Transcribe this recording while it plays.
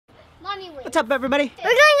What's up, everybody? We're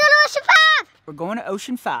going to Ocean 5! We're going to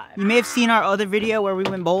Ocean 5. You may have seen our other video where we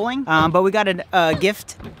went bowling, but we got a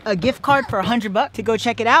gift card for $100 to go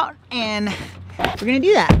check it out, and we're gonna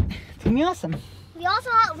do that. It's gonna be awesome.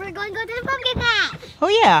 We're going to go to the pumpkin patch. Oh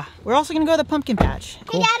yeah, we're also gonna go to the pumpkin patch.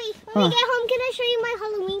 Cool. Hey Daddy, when we get home, can I show you my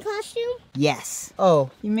Halloween costume? Yes. Oh,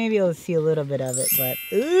 you may be able to see a little bit of it, but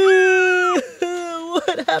ooh,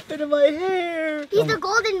 what happened to my hair? He's a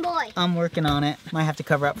golden boy. I'm working on it. Might have to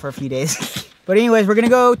cover up for a few days. But anyways, we're gonna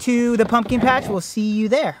go to the pumpkin patch. We'll see you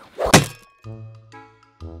there.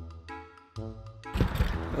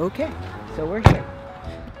 Okay, so we're here.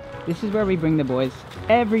 This is where we bring the boys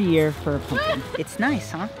every year for a pumpkin. It's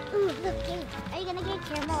nice, huh? Ooh, look, are you gonna get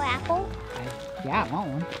caramel apple? Yeah, I want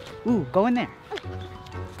one. Ooh, go in there.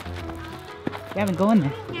 Gavin, go in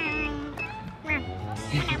there.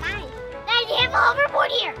 Daddy, you have a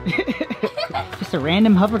hoverboard here. Just a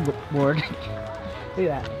random hoverboard. Look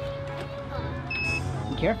at that.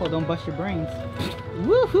 Be careful, don't bust your brains.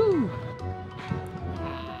 Woohoo!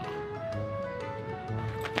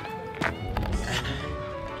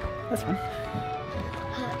 That's fun.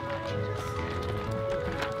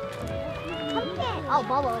 Pumpkin. Oh,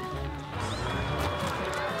 bubbles.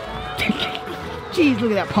 Jeez,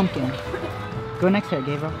 look at that pumpkin. Go next to it,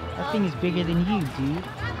 Gabriel. That thing is bigger than you, dude.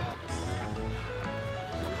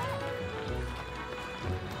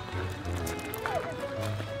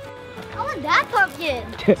 I want that pumpkin.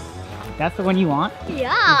 That's the one you want?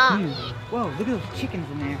 Yeah. Whoa, look at those chickens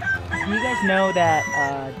in there. Do you guys know that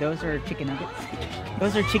those are chicken nuggets?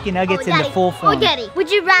 Those are chicken nuggets in the full form. Oh, Daddy, would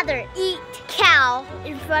you rather eat cow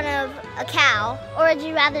in front of a cow, or would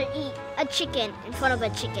you rather eat a chicken in front of a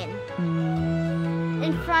chicken?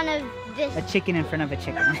 In front of this. A chicken in front of a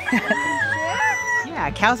chicken. Sure? Yeah,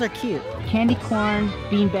 cows are cute. Candy corn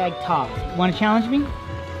beanbag tops. Want to challenge me?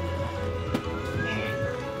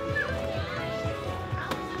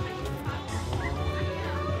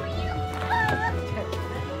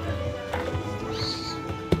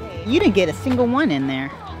 You didn't get a single one in there.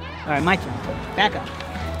 All right, my turn. Back up.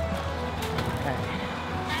 All right.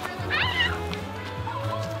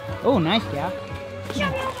 Oh, nice, Gav.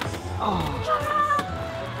 Oh.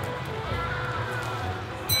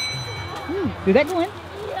 Did that go in?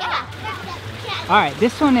 Yeah. All right,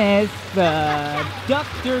 this one is the Duck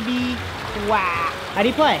Derby. Wow. How do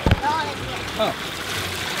you play? Oh.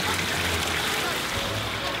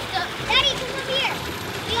 Daddy, come over here.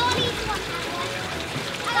 We all need one.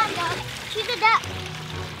 I gotta go. Shoot the duck.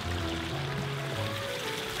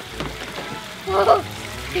 Whoa.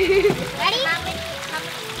 Ready?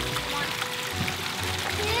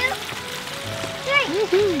 1, 2,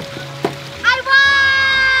 3. I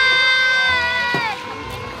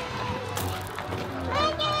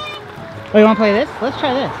Oh, you want to play this? Let's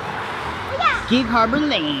try this. won! Yeah. Gig Harbor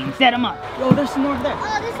Lane. Set them up. Oh, there's some more over there.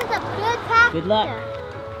 Oh, this is a good pack. Good luck.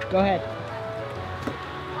 Go ahead.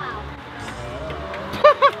 Wow.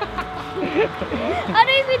 I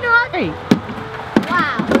don't even know how to. Hey.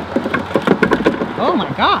 Wow. Oh my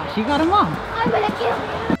gosh, you got them all. I'm gonna kill you.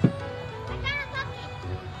 I got a pumpkin.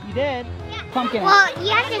 You did? Yeah. Pumpkin. Well,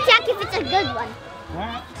 you have to check if it's a good one. All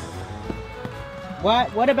right.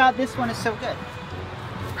 What about this one is so good?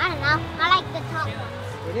 I don't know. I like the top ones.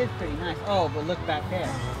 It is pretty nice. Oh, but look back there.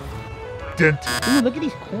 Dent. Ooh, look at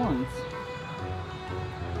these corns.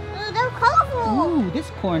 Ooh, they're colorful. Ooh, this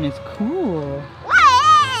corn is cool.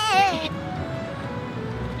 What?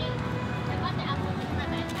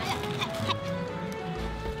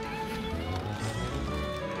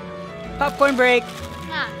 Popcorn break.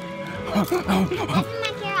 This is my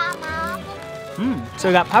carrot, Mom. So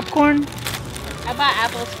we got popcorn. I bought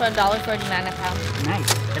apples for $1.49 a pound. Nice.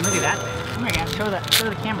 And look at that thing. Oh my gosh, show the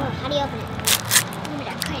camera. How do you open it? Give me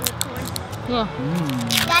that candy corn. Yeah.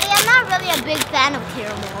 Daddy, I'm not really a big fan of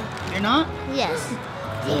caramel. You're not? Yes.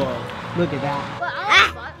 Whoa. Look at that.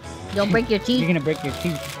 Don't break your teeth. You're gonna break your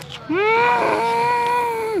teeth.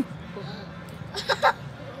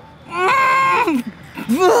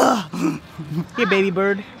 Here, baby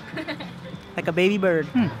bird. Like a baby bird.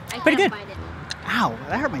 Pretty good. Ow,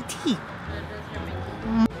 that hurt my teeth.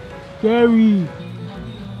 Gary.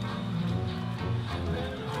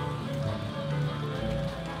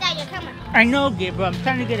 Dad, you're coming. I know, Gabriel. I'm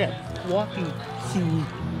trying to get a walking scene.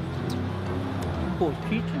 Cool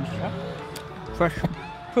treats and stuff. Fresh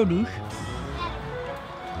produce.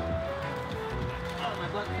 Oh, my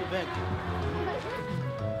butt's too big.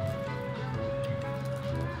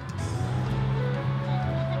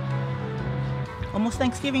 Almost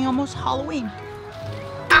Thanksgiving, almost Halloween.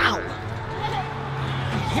 Ow!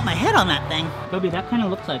 I hit my head on that thing. Bubby, that kind of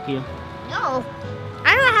looks like you. No.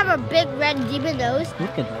 I don't have have a big red demon nose.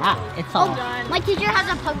 Look at that. It's all. My teacher has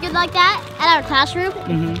a pumpkin like that at our classroom.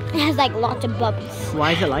 It has like lots of bubbles.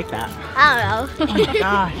 Why is it like that? I don't know. Oh my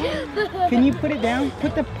gosh. Can you put it down?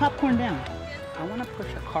 Put the popcorn down. I want to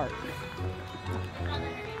push a cart.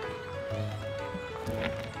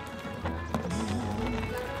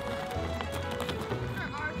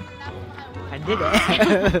 I did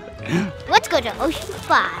it. Let's go to Ocean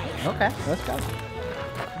 5. Okay, let's go.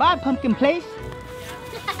 Bye, pumpkin place.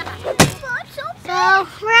 So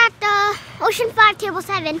we're at the Ocean 5 table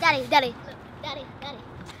 7. Daddy. Why is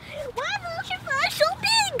Ocean 5 so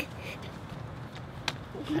big?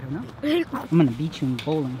 I don't know. I'm gonna beat you in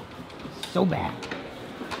bowling. So bad.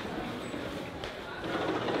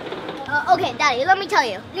 Okay, Daddy, let me tell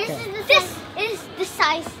you. This is the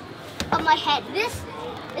size of my head. This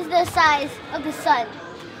is the size of the sun.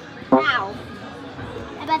 Ow.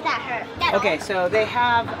 I bet that hurt. Okay, so they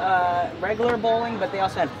have regular bowling, but they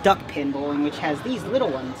also have duck pin bowling, which has these little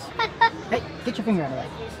ones. Hey, get your finger out of the way.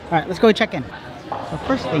 All right, let's go check in. The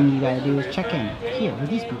first thing you gotta do is check in here with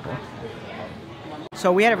these people.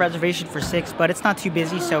 So we had a reservation for 6, but it's not too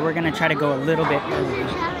busy, so we're gonna try to go a little bit early.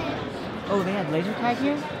 Oh, they have laser tag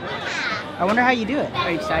here? I wonder how you do it.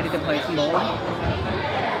 Are you excited to play some bowling?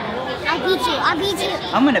 I beat you.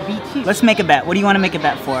 I'm gonna beat you. Let's make a bet. What do you want to make a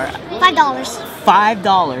bet for? $5.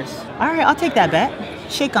 $5. All right, I'll take that bet.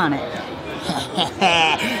 Shake on it.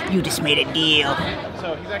 You just made a deal.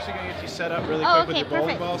 So he's actually going to get you set up really quick with your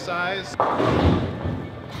bowling ball size. Wait,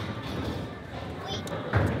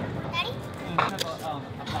 Daddy?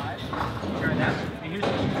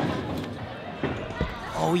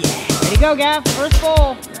 Oh yeah. Ready to go, Gav. First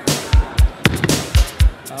bowl.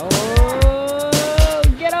 Oh,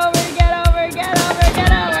 get over.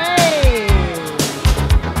 Hey.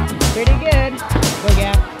 Pretty good. Go,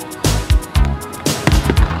 Gav.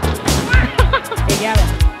 Hey,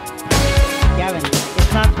 Gavin,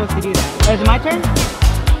 it's not supposed to do that. Oh, is it my turn?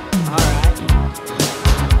 All right.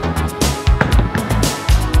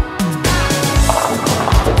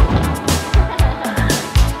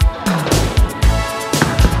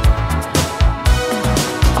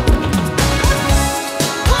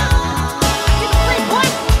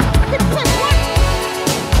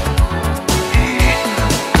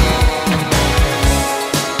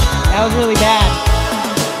 That was really bad.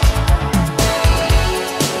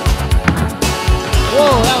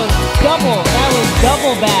 Whoa, that was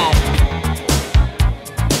double bad.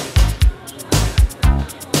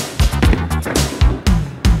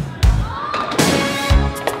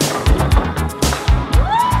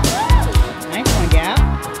 Nice one, Gab.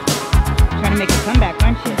 Trying to make a comeback,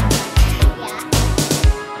 aren't you? Yeah.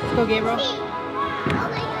 Let's go, Gabriel.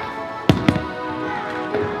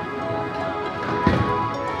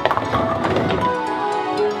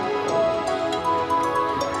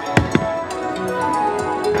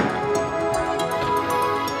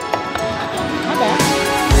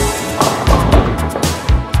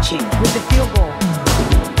 With the field goal.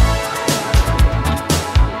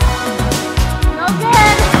 No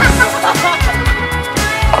good.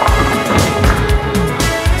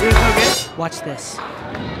 It was no good? Watch this.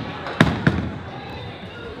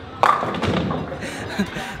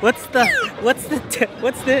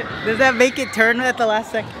 Does that make it turn at the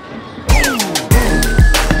last second?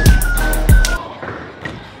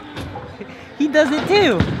 He does it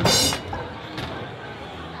too.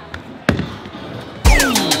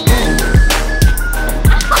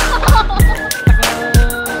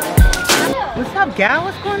 What's up, Gal?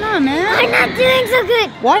 What's going on, man? I'm not doing so good.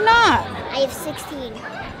 Why not? I have 16.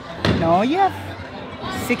 No, you have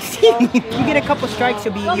 16. You get a couple strikes,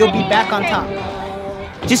 you'll be back on top.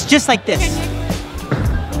 Just like this.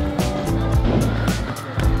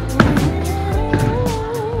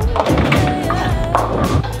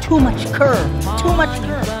 Too much curve. Too much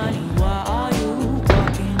curve.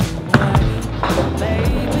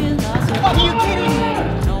 Are you kidding?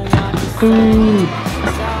 Food.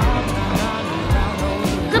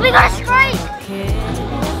 So we got a strike.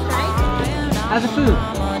 How's the food?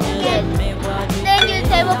 Good. Thank you,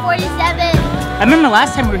 table 47. I remember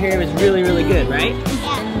last time we were here, it was really, really good, right?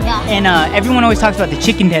 Yeah. And everyone always talks about the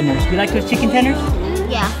chicken tenders. You like those chicken tenders?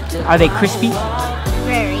 Yeah. Are they crispy?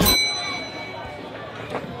 Very.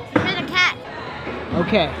 There's a cat.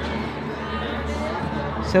 Okay.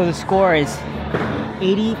 So the score is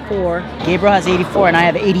 84. Gabriel has 84 and I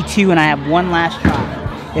have 82 and I have one last try.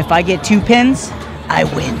 If I get 2 pins, I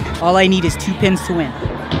win. All I need is 2 pins to win.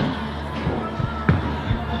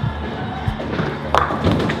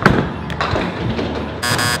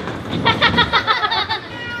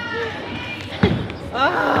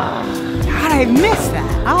 How did I miss that?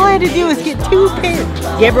 How did I had to do was get 2 pins.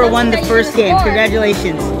 Gabriel won the first game.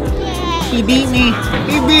 Congratulations. He beat me.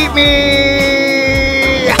 He beat me.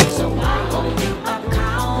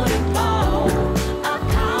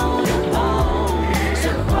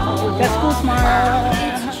 That's cool,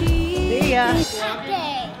 smile. See ya.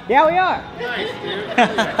 Yeah, we are.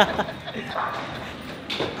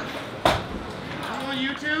 On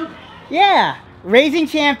YouTube? Yeah. Raising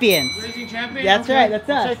Champions. Raising Champions? That's Okay. right, that's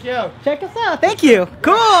us. Check you out. Check us out. Thank you.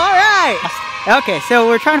 Cool. All right. Okay, so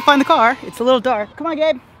we're trying to find the car. It's a little dark. Come on,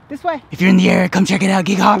 Gabe. This way. If you're in the area, come check it out,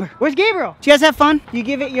 Gig Harbor. Where's Gabriel? Did you guys have fun? You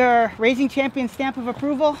give it your Raising Champions stamp of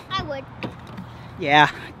approval? I would. Yeah,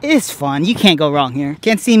 it's fun. You can't go wrong here.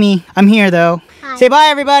 Can't see me. I'm here, though. Hi. Say bye,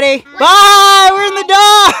 everybody. Bye. We're in the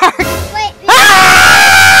dark. Wait,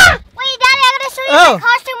 Ah! wait, Daddy, I gotta show you Oh. my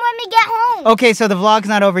costume when we get home. Okay, so the vlog's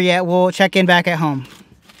not over yet. We'll check in back at home.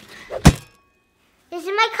 This is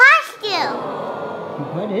my costume.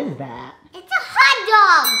 What is that? It's a hot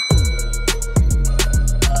dog.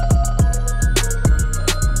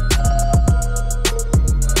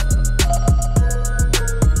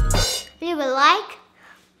 If you would like,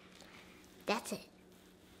 that's it.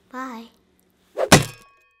 Bye.